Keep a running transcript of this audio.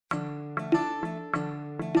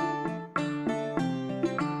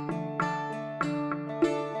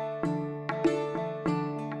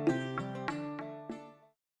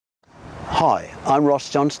Hi, I'm Ross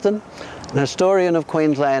Johnston, an historian of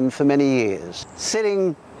Queensland for many years,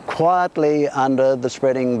 sitting quietly under the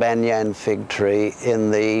spreading banyan fig tree in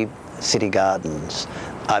the city gardens.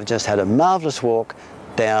 I've just had a marvellous walk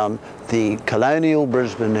down the Colonial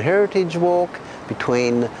Brisbane Heritage Walk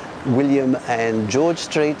between William and George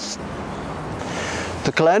Streets.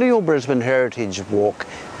 The Colonial Brisbane Heritage Walk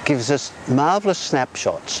gives us marvellous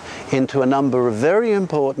snapshots into a number of very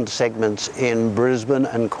important segments in Brisbane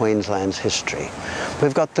and Queensland's history.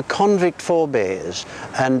 We've got the convict forebears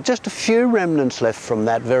and just a few remnants left from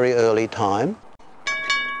that very early time.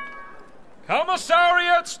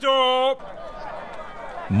 Commissariat stop!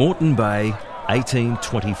 Moreton Bay,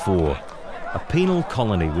 1824. A penal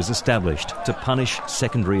colony was established to punish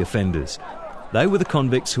secondary offenders. They were the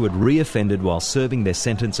convicts who had re-offended while serving their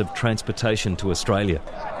sentence of transportation to Australia.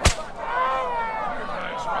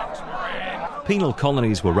 Penal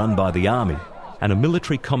colonies were run by the army, and a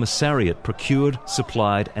military commissariat procured,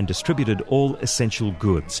 supplied and distributed all essential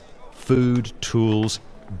goods: food, tools,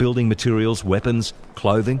 building materials, weapons,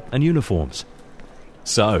 clothing and uniforms.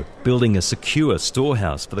 So, building a secure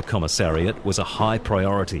storehouse for the commissariat was a high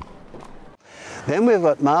priority. Then we've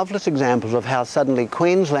got marvellous examples of how suddenly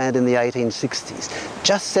Queensland in the 1860s,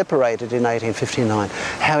 just separated in 1859,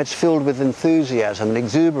 how it's filled with enthusiasm and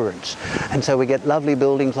exuberance. And so we get lovely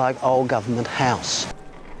buildings like Old Government House.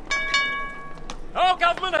 Old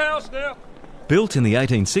Government House now! Built in the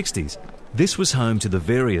 1860s, this was home to the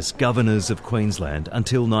various governors of Queensland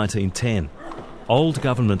until 1910. Old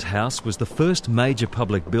Government House was the first major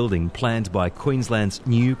public building planned by Queensland's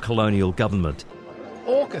new colonial government.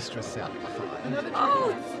 Orchestra sound fine.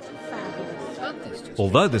 Oh, fabulous.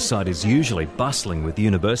 Although the site is usually bustling with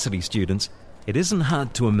university students, it isn't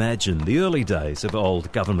hard to imagine the early days of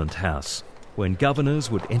Old Government House, when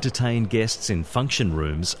governors would entertain guests in function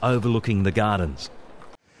rooms overlooking the gardens.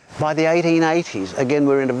 By the 1880s, again,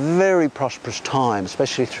 we're in a very prosperous time,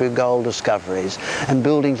 especially through gold discoveries, and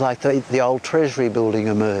buildings like the old Treasury building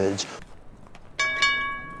emerge.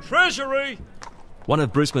 Treasury! One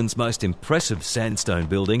of Brisbane's most impressive sandstone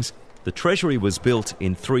buildings, the Treasury was built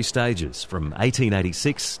in 3 stages from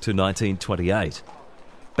 1886 to 1928.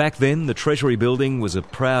 Back then, the Treasury building was a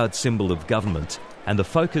proud symbol of government and the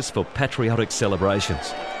focus for patriotic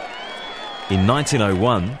celebrations. In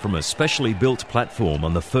 1901, from a specially built platform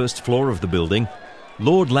on the first floor of the building,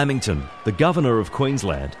 Lord Lamington, the Governor of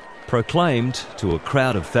Queensland, proclaimed to a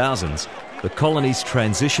crowd of thousands the colony's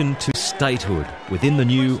transition to statehood within the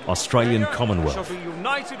new Australian Commonwealth. Shall be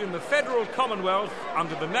united in the Federal Commonwealth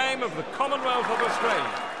under the name of the Commonwealth of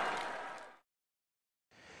Australia.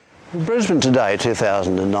 Brisbane today,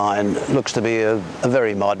 2009, looks to be a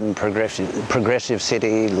very modern, progressive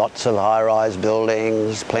city, lots of high-rise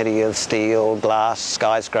buildings, plenty of steel, glass,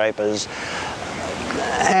 skyscrapers.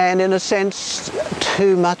 And in a sense,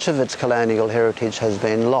 too much of its colonial heritage has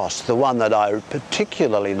been lost. The one that I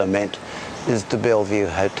particularly lament is the Bellevue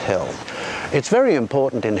Hotel. It's very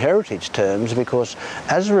important in heritage terms because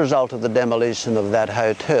as a result of the demolition of that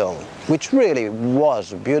hotel, which really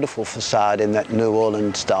was a beautiful facade in that New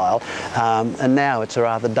Orleans style, and now it's a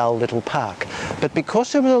rather dull little park. But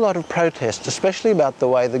because there was a lot of protest, especially about the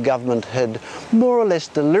way the government had more or less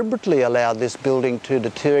deliberately allowed this building to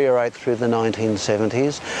deteriorate through the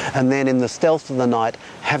 1970s, and then in the stealth of the night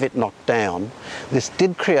have it knocked down, this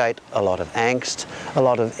did create a lot of angst, a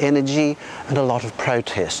lot of energy, and a lot of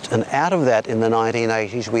protest. And out of that, in the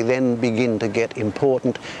 1980s, we then begin to get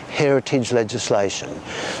important heritage legislation,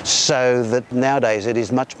 so that nowadays it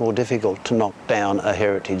is much more difficult to knock down a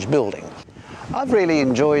heritage building. I've really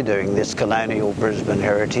enjoyed doing this Colonial Brisbane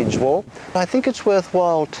Heritage Walk. I think it's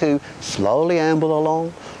worthwhile to slowly amble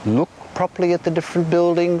along, look properly at the different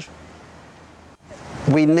buildings.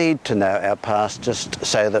 We need to know our past just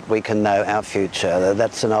so that we can know our future.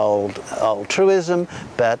 That's an old truism,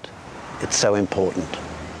 but it's so important.